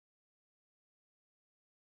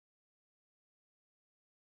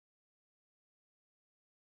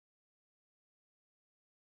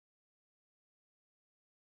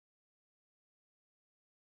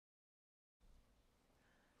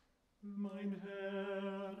Mein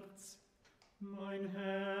Herz, mein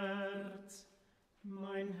Herz,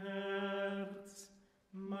 mein Herz,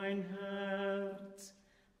 mein Herz,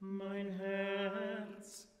 mein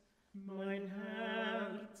Herz, mein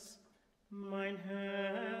Herz, mein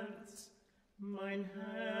Herz, mein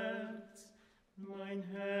Herz, mein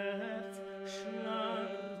Herzschlag,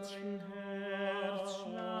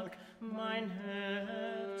 mein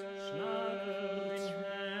Herzschlag, mein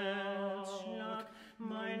Herzschlag,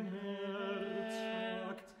 mein Herz,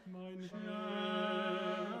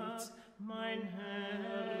 mein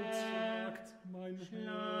Herzschlag, mein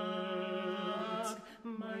Schlag,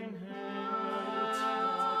 mein Herzschlag,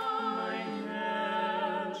 mein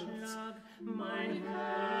Herzschlag, mein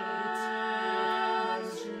Herzschlag,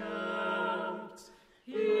 mein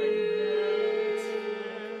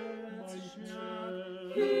Herzschlag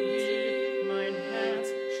hier,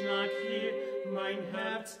 mein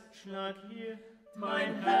Herzschlag hier,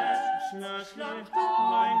 mein Herzschlag, mein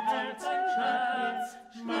Herzschlag,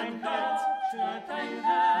 mein Herzschlag, mein Herzschlag,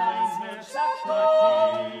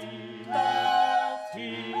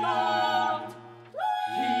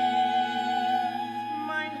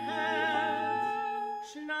 mein Herzschlag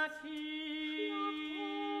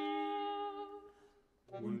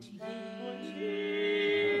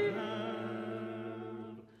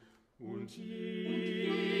und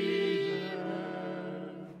jeder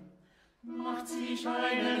macht sich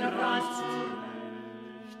einen Rat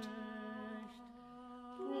zurecht,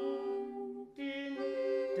 den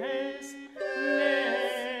des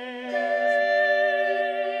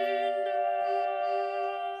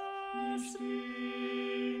Länders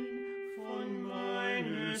ihn von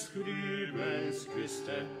meines Grübens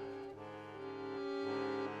Küste.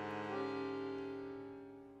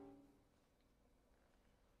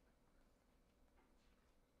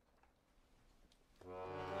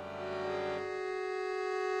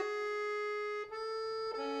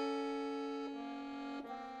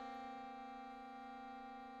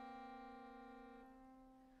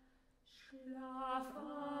 Schlaf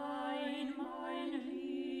ein, mein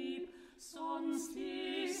Lieb, sonst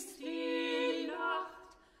ist die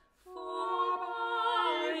Nacht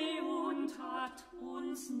vorbei und hat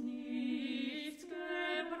uns nichts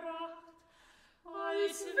gebracht,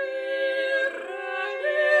 als wäre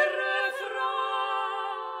ihre Frage.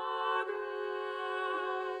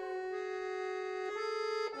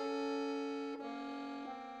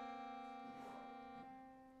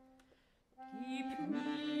 Gib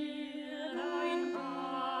mir dein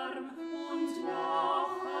Arm und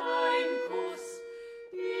noch ein Kuss,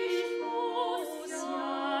 ich muss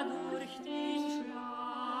ja durch den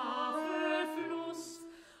Schlafefluss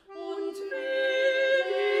und will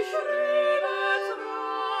dich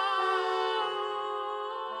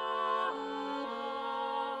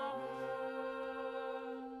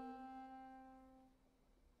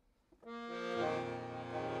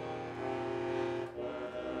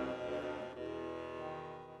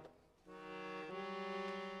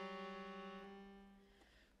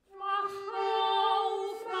Mach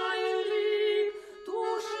auf, mein Lieb, du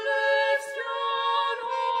schläfst ja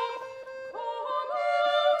noch, komm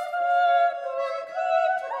aus dem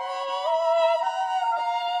dunklen Traum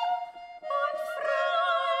und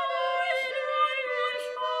freu dich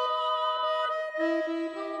an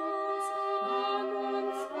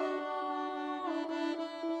uns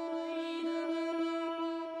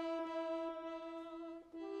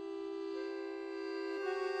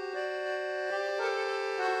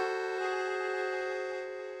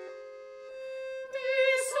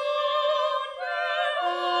Die Sonne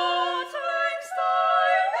hat längst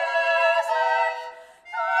dein Gesicht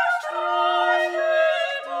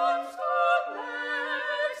gestreichelt und du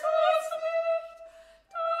merkst es nicht,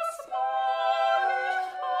 das mag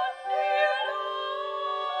ich an dir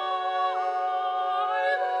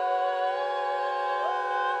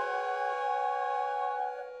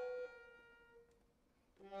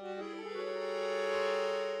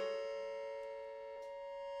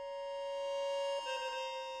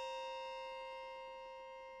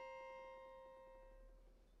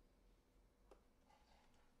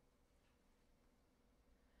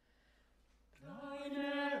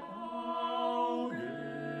Deine Augen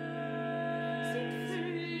sind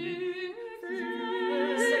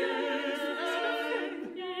Füße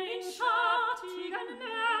in schattigen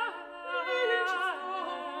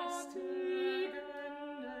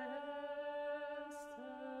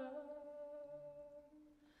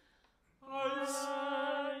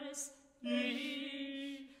als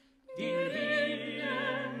ich den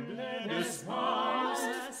Willen des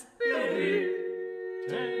Mannes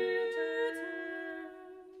berührte,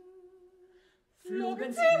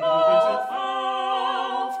 flogen sie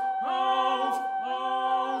auf,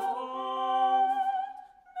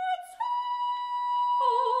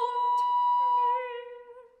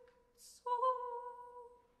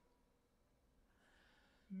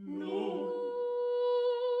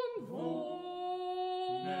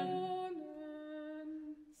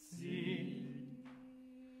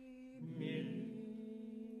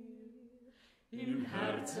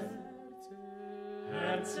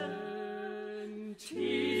 Herzen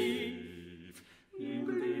tief im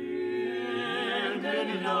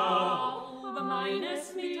glühenden Laub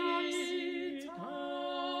meines Mittags.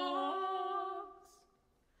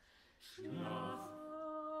 Schlaf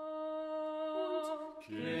und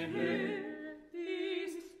gehört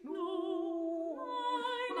ist nur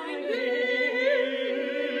mein Leben.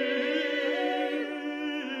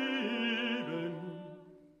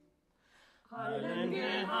 Allen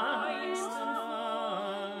geheißen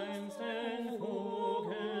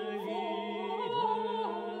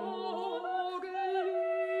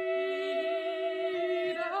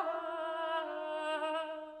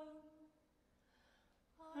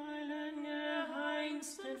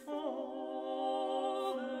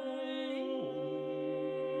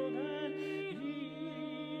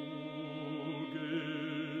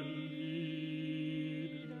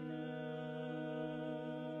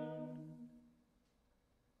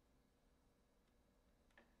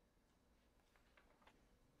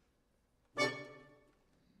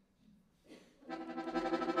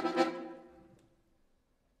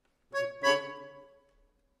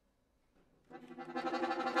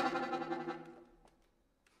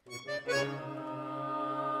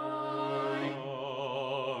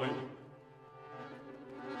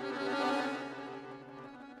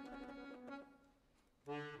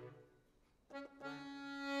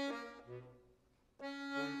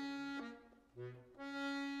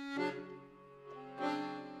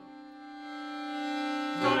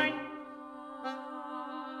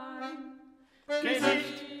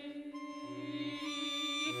Gesicht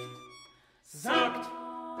sagt,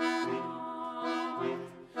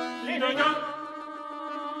 Lieder ja,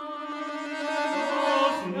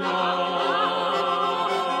 auf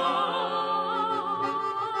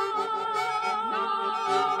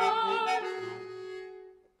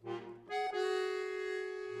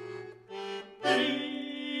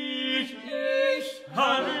ich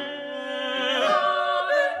habe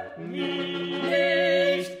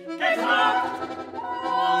nicht gefragt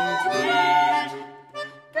und nicht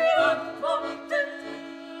geantwortet.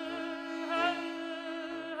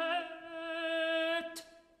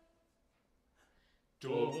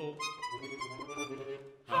 Du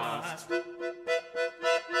hast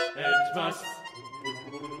etwas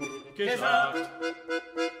gesagt.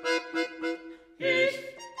 Ich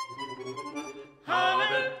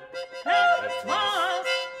habe etwas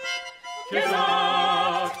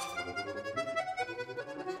gesagt.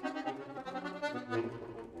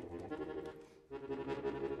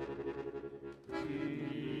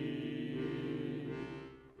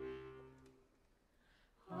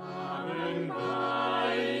 Haben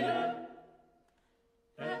beide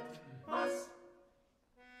etwas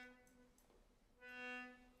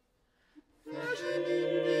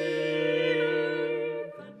verschwiegen.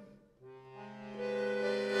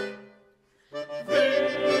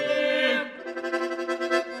 Wer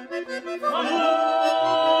von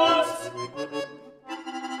uns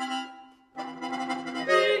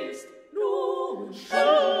ist nun schuldig?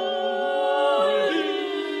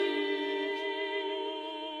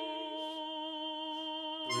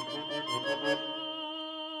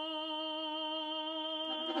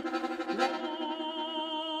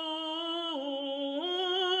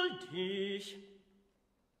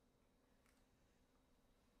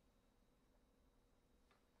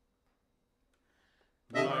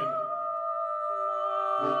 Nein.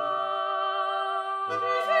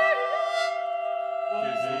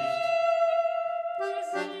 Gesicht.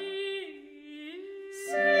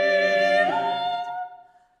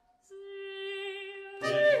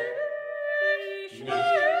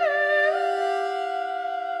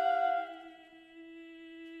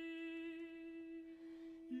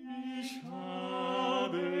 Ich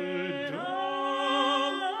habe damals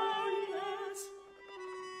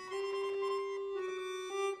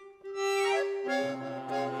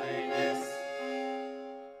eines,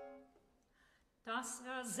 Das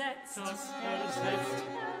ersetzt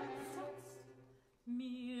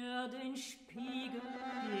mir den Spiegel.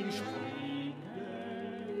 den Spiegel.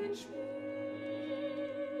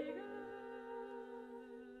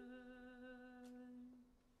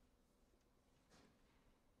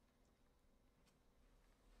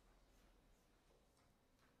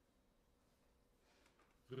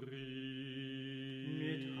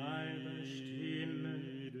 Mit halber Stimme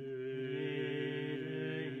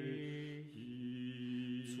rede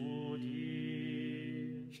ich zu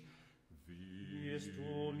dir. Wirst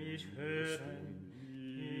du mich hören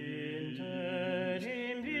hinter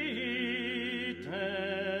dem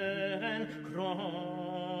bitteren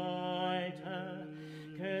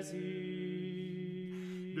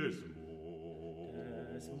Kräutergesicht des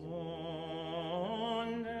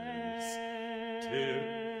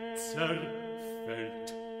der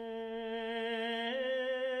zerfällt.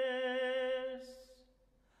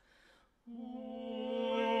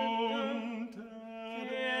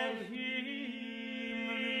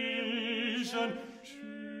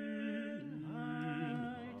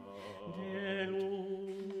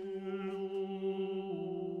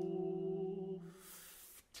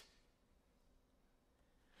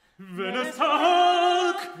 Wenn es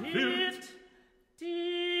Tag wird,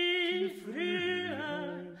 die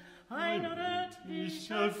frühe ein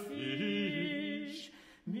rötlicher Fisch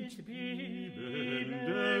mit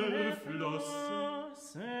bebender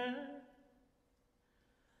Flosse.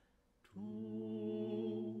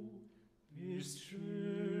 Du bist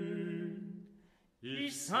schön,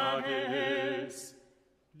 ich sage es,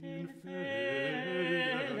 den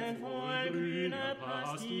Fellen voll grüner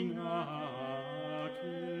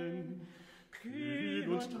Pastinaken. Kühl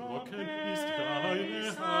und trocken ist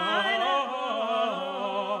deine Haut.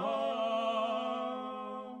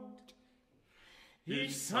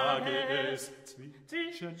 Ich sage es,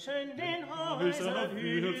 zwischen den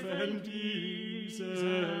Häuserhöfen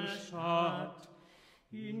dieser Stadt,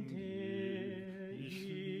 in der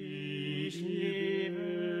ich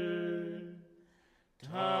lebe,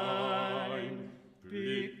 dein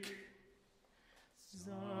Blick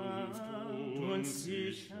sanft und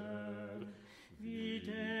sicher wie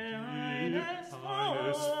der eines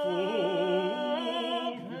Vogels.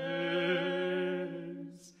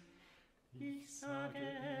 Ich sage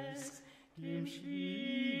es dem Schienen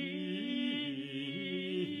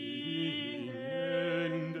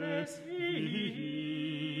des Wien.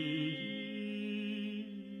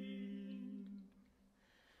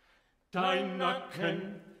 Dein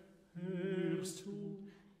Nacken, hörst du,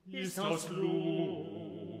 ist aus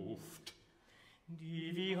Luft,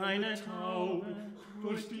 die wie eine Taube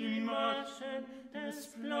durch die Maschen des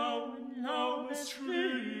blauen Laubes schlüpft.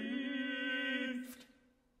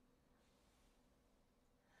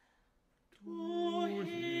 Du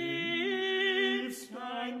hebst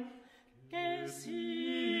dein Gesicht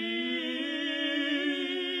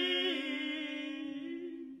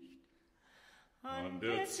an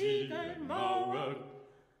der Ziegelmauer,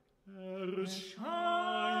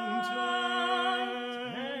 erscheint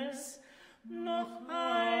es noch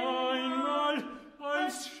einmal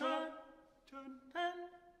als Schatten.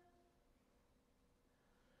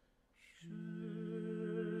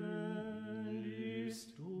 Schön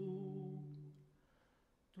bist du,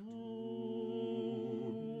 du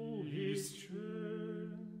bist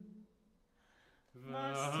schön.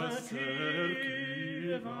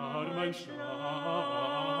 Wasserkühl war mein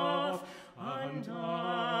Schlaf an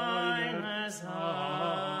deiner Seite.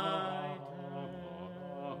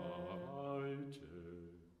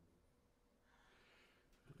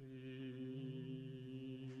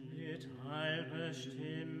 Mit halber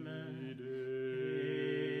Stimme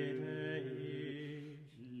rede ich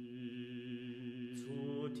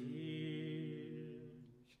zu dir,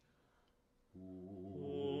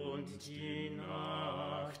 und die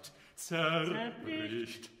Nacht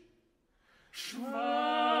zerbricht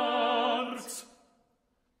schwarz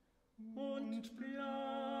und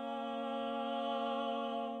blau.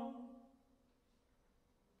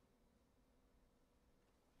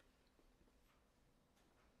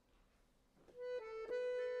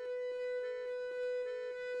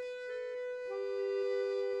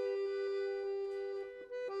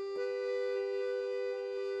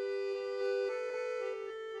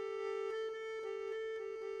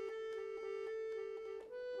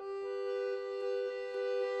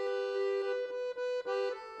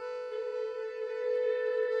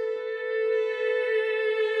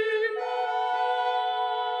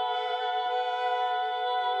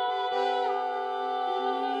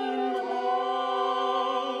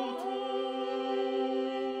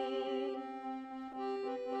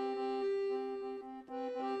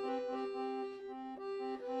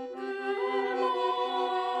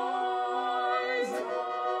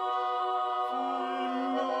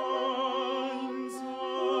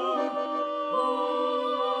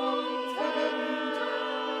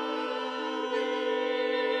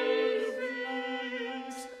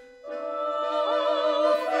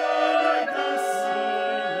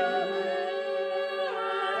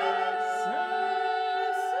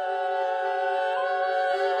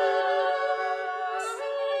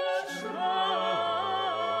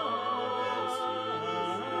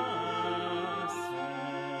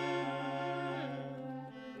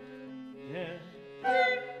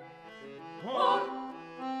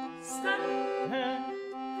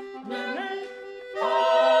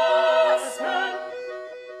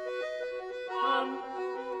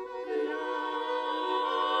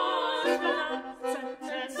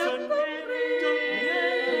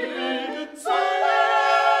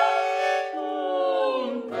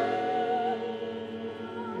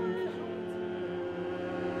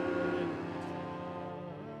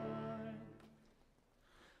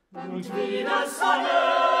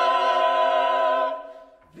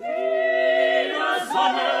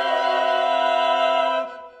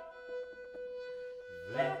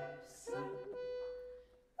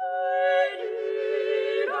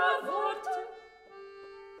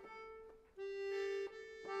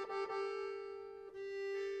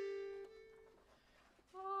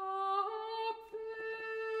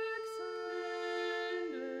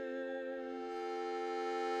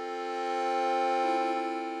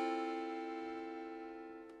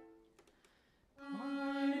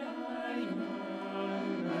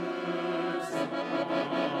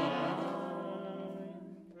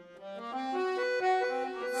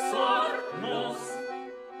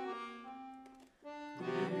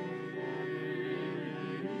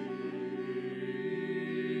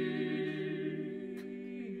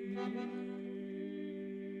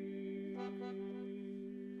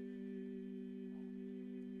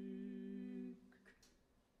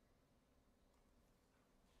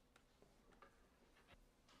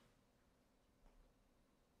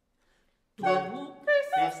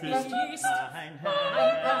 bist mein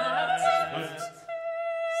Herz.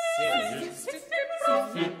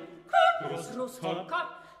 Brust, Kopf,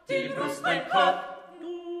 die Brust, dein Kopf.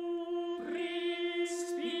 Du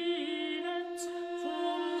bringst Bienen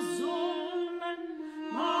zum Summen,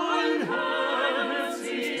 Mein Herz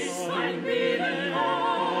ist ein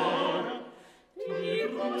Bienenohr, die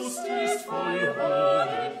Brust ist voll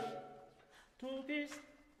Honig.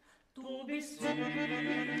 Du bist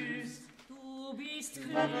süß, Du bist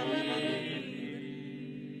lieb.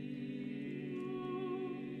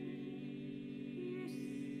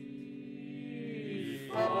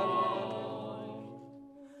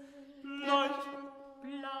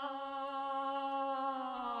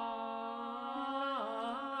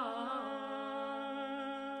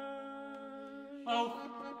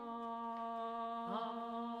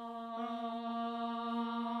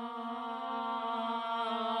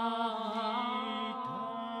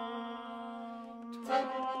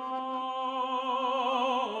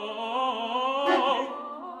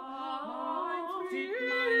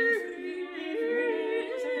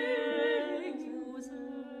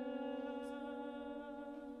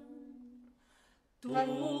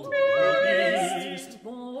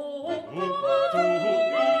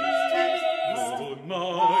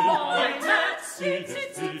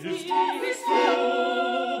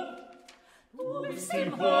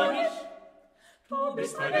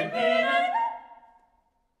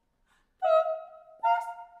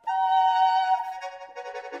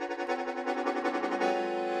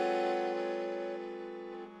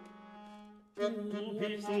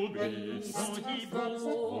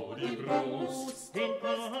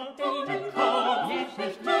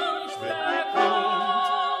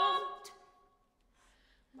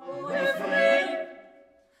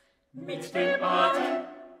 Mit dem Atem